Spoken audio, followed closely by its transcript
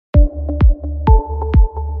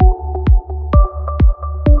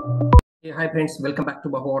Okay, hi friends, welcome back to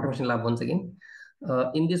Bhau-Automation Lab once again.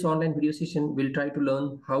 In this online video session, we'll try to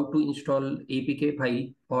learn how to install APK file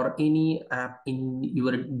or any app in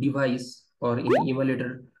your device or in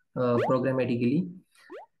emulator programmatically.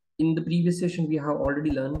 In the previous session, we have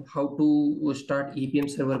already learned how to start Appium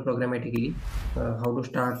Server Programmatically, how to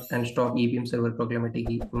start and stop Appium Server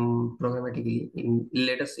programmatically in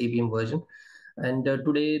latest Appium version. And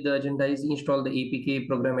today the agenda is install the APK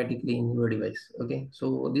programmatically in your device. Okay,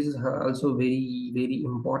 so this is also very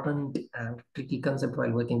important and tricky concept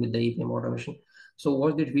while working with the APM automation. So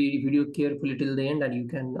watch that video carefully till the end, and you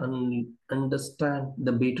can understand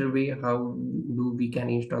the better way how do we can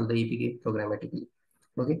install the APK programmatically.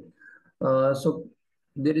 Okay, so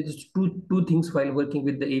there is two things while working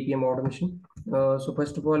with the APM automation. So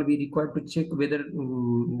first of all, we require to check whether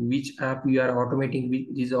which app we are automating which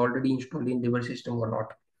is already installed in our system or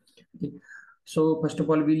not. Okay. So first of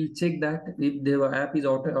all, we'll check that if the app is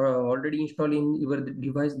already installed in your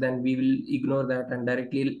device, then we will ignore that and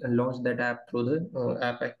directly launch that app through the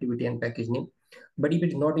app activity and package name. But if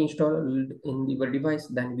it's not installed in your device,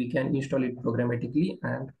 then we can install it programmatically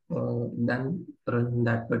and then run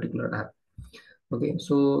that particular app. Okay,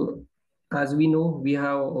 so as we know, we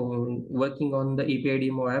have working on the API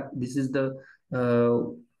demo app. This is the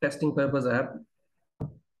testing purpose app.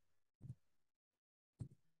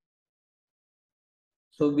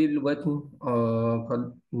 So we will working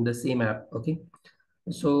for the same app. Okay,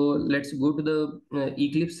 so let's go to the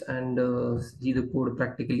Eclipse and see the code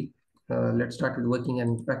practically. Let's start with working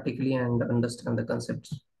and practically and understand the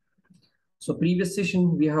concepts. So previous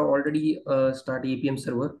session, we have already started APM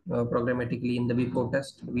server programmatically in the before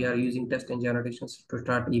test. We are using test engine annotations to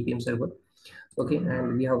start APM server. Okay,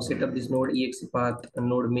 and we have set up this node exe path,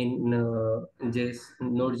 node main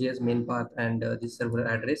node.js main path, and this server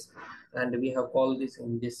address. And we have called this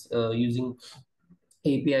in this using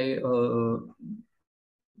API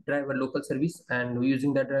driver local service, and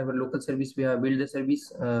using that driver local service, we have built the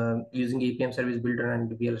service using APM service builder,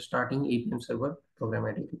 and we are starting APM server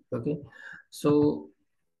programmatically. Okay, so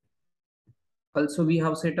also we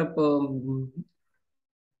have set up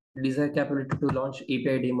desired capability to launch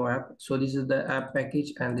API demo app. So this is the app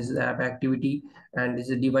package, and this is the app activity, and this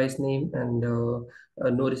is device name, and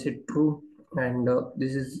no reset true, and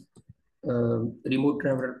this is remote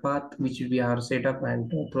driver path which we are set up,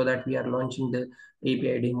 and through that we are launching the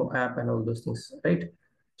API demo app and all those things, right?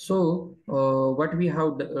 So what we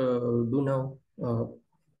have do now,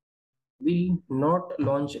 we'll not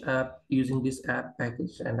launch app using this app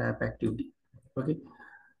package and app activity. Okay,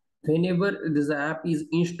 whenever this app is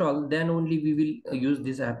installed, then only we will use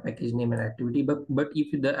this app package name and activity. But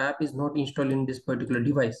if the app is not installed in this particular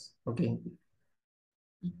device, okay,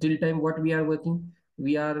 till time what we are working,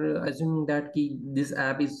 we are assuming that this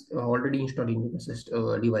app is already installed in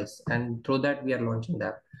the device, and through that we are launching the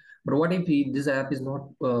app. But what if this app is not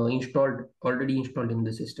already installed in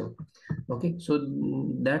the system? Okay, so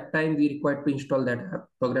that time we require to install that app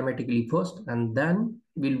programmatically first, and then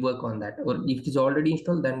we'll work on that. Or if it is already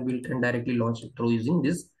installed, then we can directly launch it through using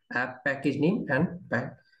this app package name and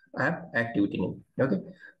app activity name. Okay,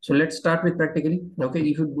 so let's start with practically. Okay,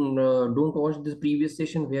 if you don't watch this previous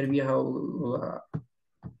session where we have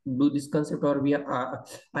do this concept, or we are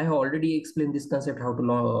I have already explained this concept, how to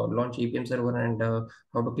launch APM server, and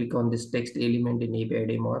how to click on this text element in API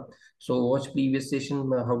demo app. So watch previous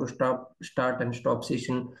session, how to start and stop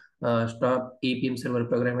session, stop APM server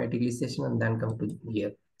programmatically session, and then come to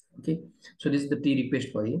here. Okay, so this is the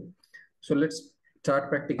prerequisite for you. So let's start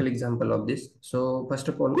practical example of this. So first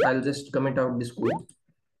of all, I'll just comment out this code.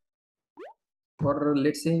 Or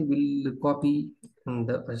let's say we'll copy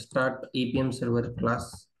the start APM server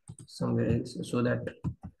class somewhere else so that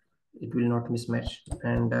it will not mismatch,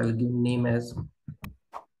 and I'll give name as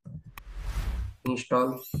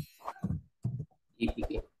install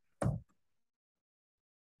APK.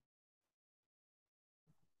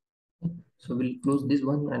 So we'll close this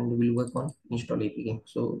one and we'll work on install APK.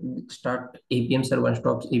 So start APM server and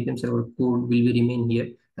stops APM server code will remain here,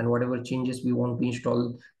 and whatever changes we want to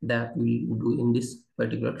install, that we'll do in this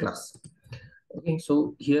particular class. Okay,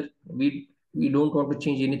 so here we don't want to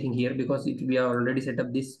change anything here, because we are already set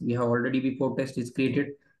up this, we have already before test is created.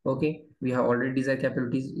 Okay, we have already desired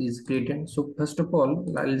capabilities is created. So first of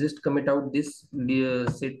all, I'll just commit out this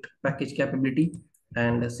set package capability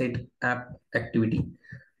and set app activity.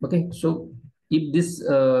 Okay, so if this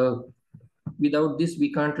without this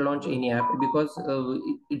we can't launch any app, because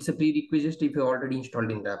it's a prerequisite if you already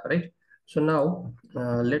installed in the app, right? So now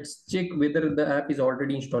let's check whether the app is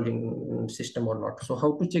already installed in system or not. So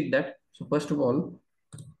how to check that? So first of all,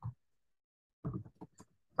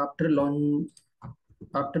 after launch,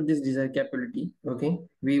 after this desired capability, okay,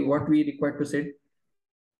 what we require to set,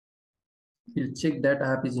 we'll check that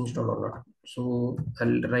app is installed or not. So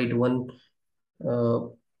I'll write one uh,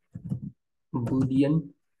 boolean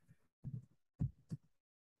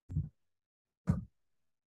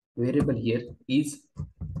variable here, is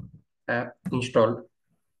app installed,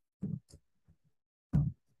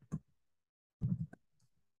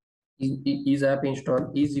 is app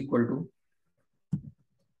installed is equal to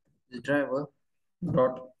this driver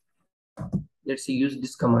dot, let's see, use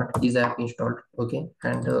this command, is app installed, okay,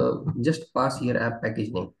 and just pass here app package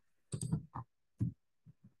name.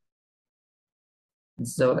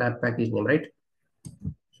 This is our app package name, right?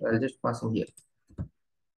 So I'll just pass in here.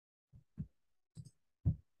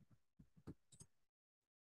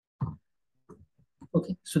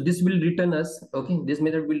 Okay, so this will return us, okay, this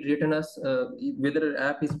method will return us whether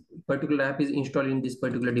particular app is installed in this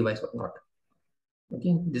particular device or not.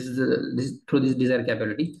 Okay, this is this through this desired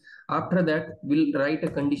capability. After that, we'll write a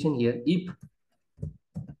condition here, if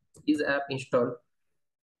is app installed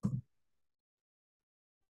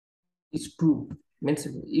is true, means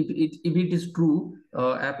if it is true,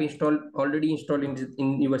 app installed already installed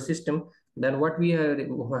in your system, then what we have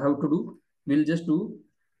to do, we'll just do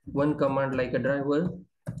one command like a driver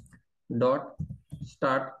dot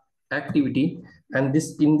start activity, and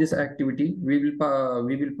this in this activity we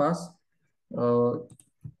will pass uh,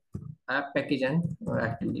 app package and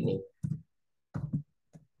activity name.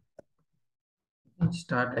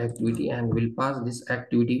 Start activity, and we'll pass this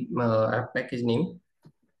activity app package name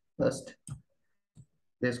first.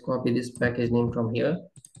 Let's copy this package name from here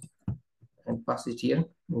and pass it here,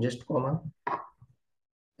 just comma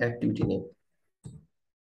activity name.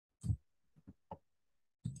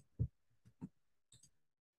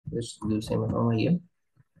 Let's do the same comma here.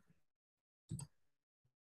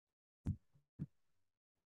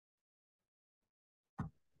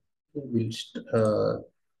 We'll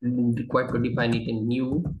require to define it in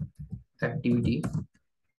new activity,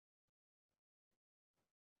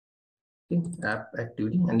 okay, app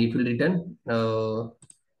activity, and it will return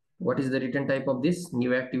what is the return type of this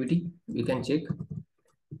new activity, we can check.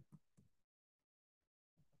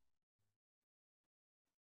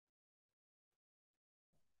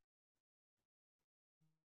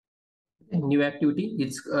 New activity,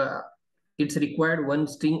 it's required one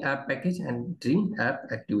string app package and string app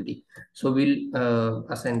activity. So we'll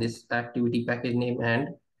assign this activity package name and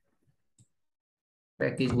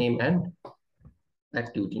activity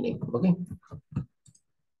name. Okay,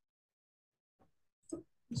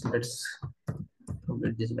 so let's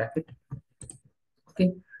complete this bracket.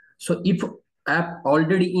 Okay, so if app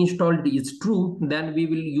already installed is true, then we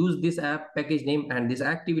will use this app package name and this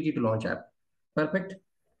activity to launch app. Perfect.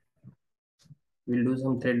 We'll do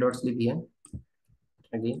some thread.sleep here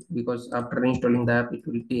again, because after installing the app, it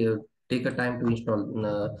will take a time to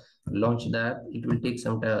install, launch the app. It will take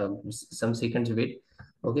some seconds wait.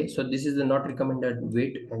 Okay, so this is the not recommended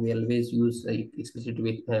wait, and we always use explicit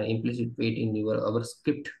wait, implicit wait in our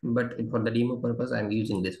script, but for the demo purpose I'm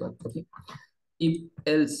using this one. Okay, if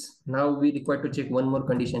else, now we require to check one more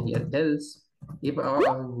condition here, else if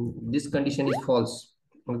this condition is false,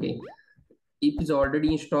 okay, if it's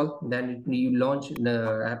already installed, then you launch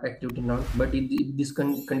the app activity now. But if this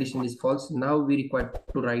condition is false, now we require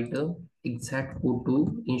to write a exact code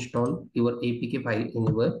to install your APK file in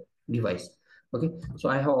your device. Okay, so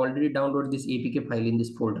I have already downloaded this APK file in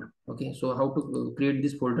this folder. Okay, so how to create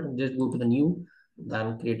this folder, just go to the new,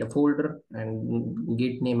 then create a folder and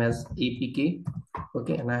get name as APK.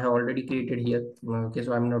 Okay, and I have already created here. Okay,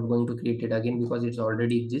 so I'm not going to create it again because it's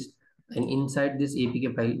already exists, and inside this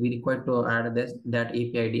APK file we require to add that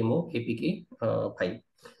API demo APK file.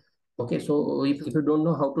 Okay, so if you don't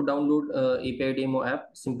know how to download API demo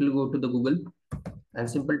app, simply go to the Google and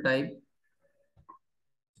simple type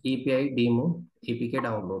API demo APK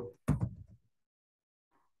download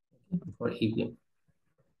for APM.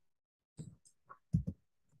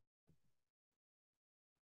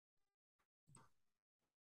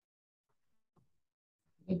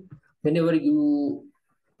 Okay. Whenever you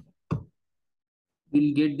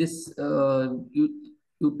will get this,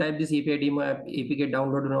 you type this API demo app APK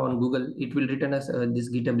download on Google, it will return us this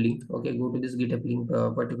GitHub link. Okay, go to this GitHub link,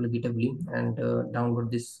 particular GitHub link, and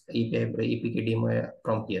download this APK demo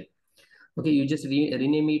from here. Okay, you just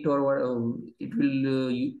rename it, or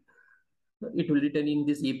it will return in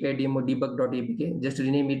this API demo debug.apk. Just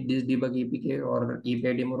rename it this debug APK or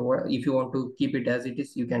API demo. Or if you want to keep it as it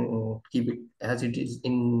is, you can keep it as it is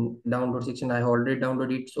in download section. I have already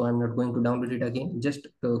downloaded it, so I'm not going to download it again. Just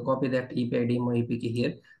copy that API demo APK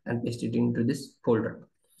here and paste it into this folder.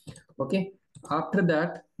 Okay. After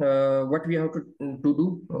that, what we have to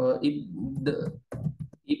do, if the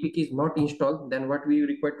APK is not installed, then what we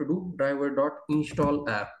require to do, driver.install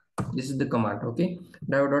app. This is the command, okay?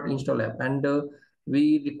 Driver.install app, and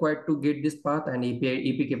we require to get this path and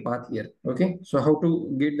APK path here, okay? So how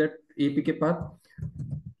to get that APK path?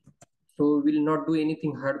 So we'll not do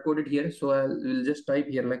anything hard coded here. So we'll just type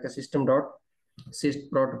here like a system dot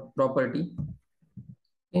property,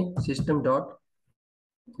 okay? System dot,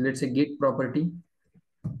 let's say, get property,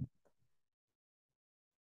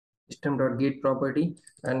 system dot get property,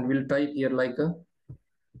 and we'll type here like a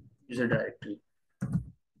user directory,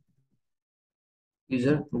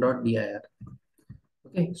 user.dir.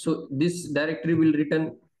 Okay, so this directory will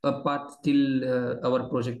return a path till our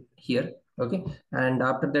project here. Okay, and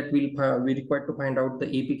after that we require to find out the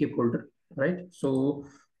APK folder, right? So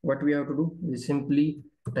what we have to do is simply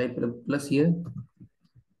type a plus here,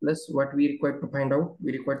 plus what we require to find out,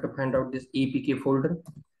 we require to find out this APK folder,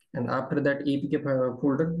 and after that APK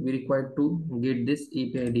folder we require to get this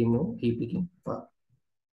API demo APK path.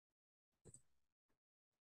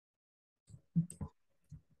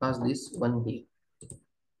 Pass this one here,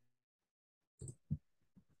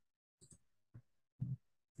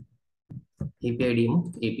 API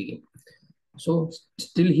demo APK. So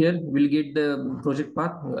still here we'll get the project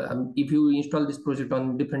path. If you install this project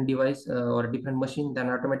on different device or different machine, then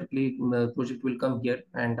automatically project will come here,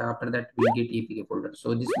 and after that we'll get APK folder.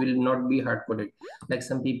 So this will not be hard coded like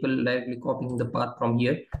some people directly copying the path from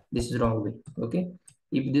here. This is wrong way. Okay,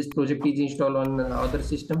 if this project is installed on other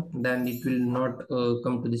system, then it will not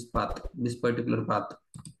come to this path, this particular path.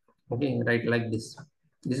 Okay, right, like this.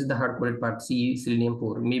 This is the hard coded part. C Selenium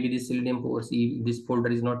 4. Maybe this Selenium 4 C, this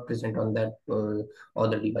folder is not present on that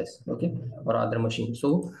other device, okay, or other machine.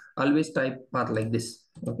 So always type path like this.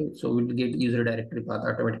 Okay, so we'll get user directory path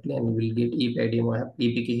automatically, and we'll get API demo app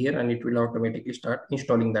APK here, and it will automatically start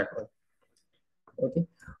installing that one. Okay,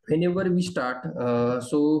 whenever we start,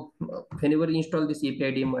 whenever we install this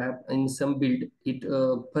API demo app in some build, it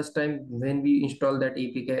first time when we install that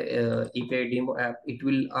API demo app, it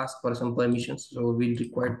will ask for some permissions. So we'll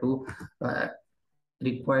uh,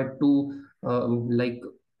 required to like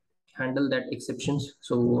handle that exceptions.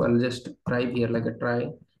 So I'll just type here like a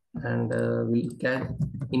try, and we'll catch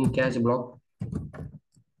in catch block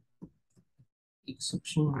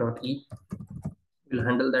exception.e. We'll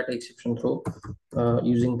handle that exception throw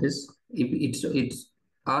using this. If it's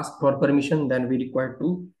asked for permission, then we require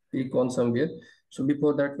to click on somewhere. So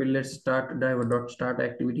before that, let's start driver.start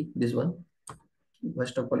activity, this one.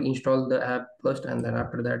 First of all, install the app first, and then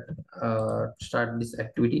after that start this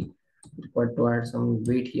activity. Required to add some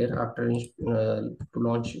weight here after to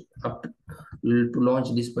launch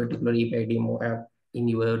this particular API demo app in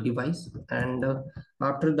your device. And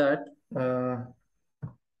after that,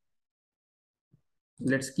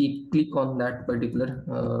 let's click on that particular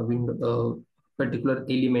window, particular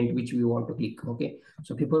element which we want to click. Okay,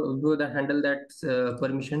 so before that handle that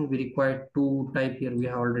permission, we require to type here. We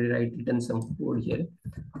have already written some code here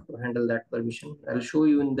to handle that permission. I'll show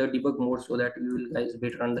you in the debug mode so that you will guys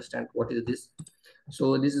better understand what is this.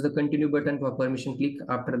 So this is the continue button for permission click.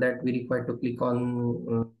 After that, we require to click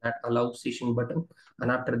on that allow session button, and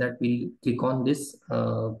after that we'll click on this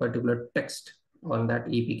particular text on that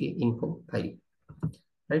APK info file.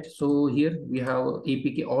 Right, so here we have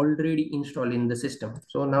APK already installed in the system.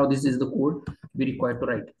 So now this is the code we require to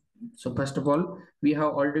write. So first of all, we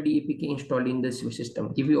have already APK installed in this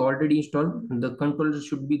system. If we already installed, the controller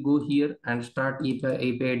should be go here and start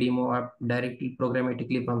API demo app directly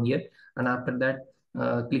programmatically from here, and after that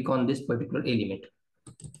click on this particular element.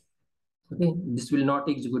 Okay, this will not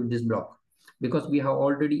execute this block because we have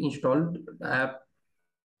already installed app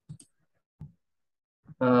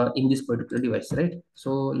in this particular device, right?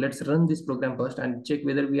 So let's run this program first and check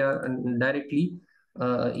whether we are directly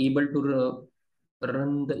able to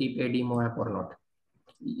run the API demo app or not,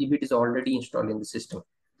 if it is already installed in the system.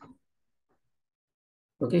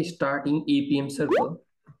 Okay, starting Appium Server.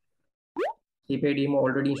 API demo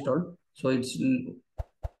already installed, so its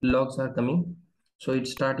logs are coming. So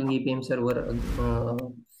it's starting Appium Server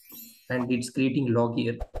and it's creating log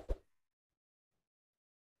here.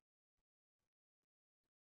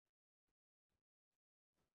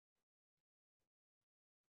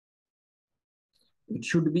 It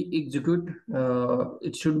should be execute.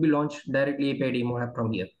 It should be launched directly API demo app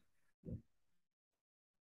from here.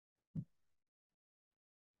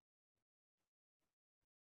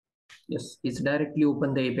 Yes, it's directly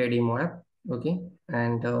open the API demo app. Okay,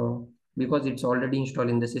 and because it's already installed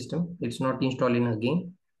in the system, it's not installing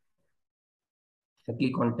again. I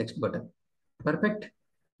click on text button. Perfect.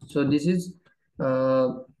 So this is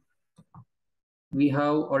we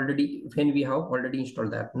have already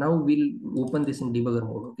installed the app. Now we'll open this in debugger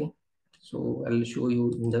mode. Okay, so I'll show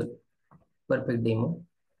you in the perfect demo.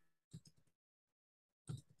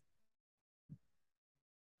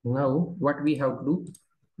 Now what we have to do,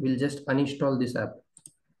 we'll just uninstall this app.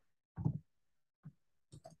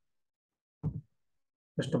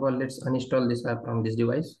 First of all, let's uninstall this app from this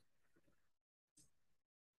device.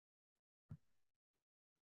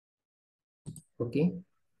 Okay,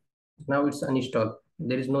 now it's uninstalled.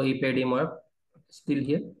 There is no API demo app still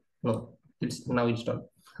here. No, it's now installed,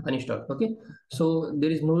 uninstalled. Okay, so there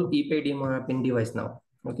is no API demo app in device now.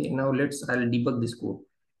 Okay, now I'll debug this code.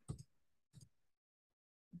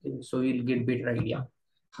 Okay, so you'll get better idea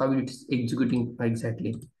how it's executing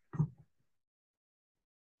exactly.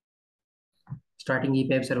 Starting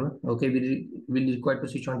API server. Okay, we'll require to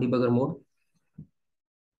switch on debugger mode.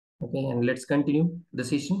 Okay, and let's continue the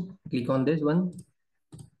session. Click on this one.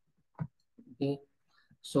 Okay,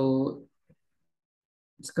 so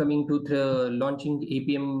it's coming to the launching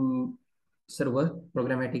Appium Server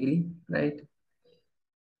Programmatically, right?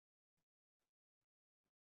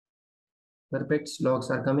 Perfect,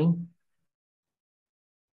 logs are coming.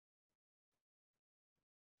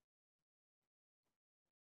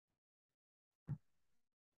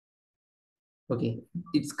 Okay,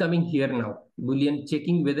 it's coming here now. Boolean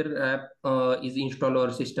checking whether app is installed or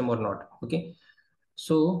system or not. Okay,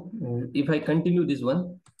 so if I continue this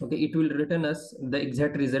one, okay, it will return us the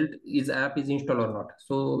exact result is app is installed or not.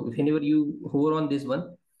 So whenever you hover on this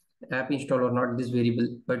one, app install or not, this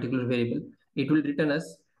particular variable, it will return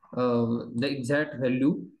us the exact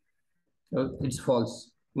value. It's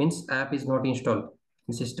false, means app is not installed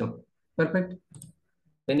in system. Perfect.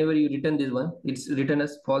 Whenever you return this one, it's written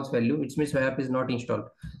as false value. It means app is not installed.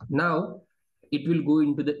 Now it will go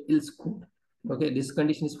into the else code. Okay, this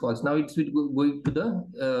condition is false. Now it will go into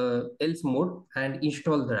the else mode and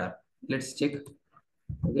install the app. Let's check.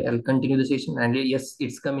 Okay, I'll continue the session, and yes,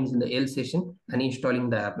 it's coming in the else session and installing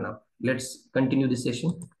the app now. Let's continue the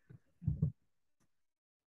session.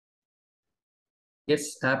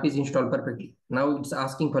 Yes, app is installed perfectly. Now it's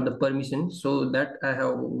asking for the permission, so that I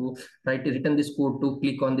have written this code to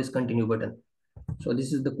click on this continue button. So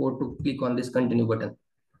this is the code to click on this continue button.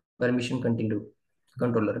 Permission continue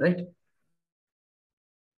controller, right?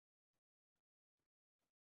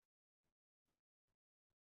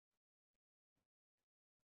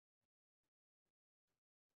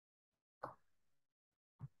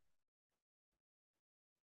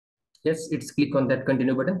 Yes, it's click on that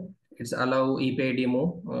continue button. It's allow API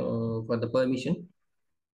demo for the permission.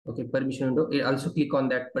 Okay, permission window. It also click on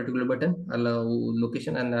that particular button, allow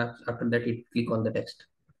location, and after that it click on the text.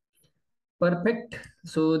 Perfect.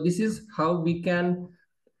 So this is how we can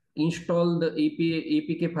install the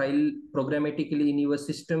APK file programmatically in your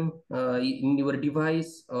system, in your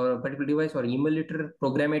device or particular device or emulator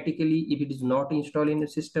programmatically if it is not installed in the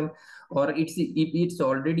system, or if it's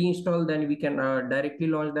already installed, then we can directly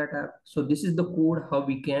launch that app. So this is the code how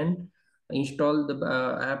we can install the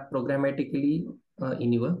app programmatically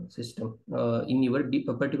in your system, in your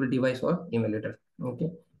particular device or emulator. Okay,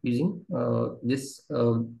 using this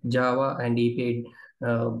Java and API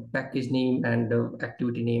package name and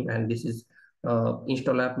activity name, and this is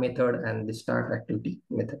install app method and the start activity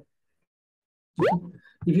method.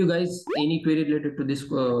 If you guys any query related to this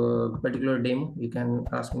particular demo, you can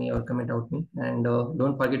ask me or comment out me, and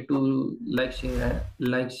don't forget to like, share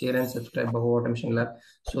and subscribe Bhau Automation Lab,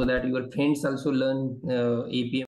 so that your friends also learn APM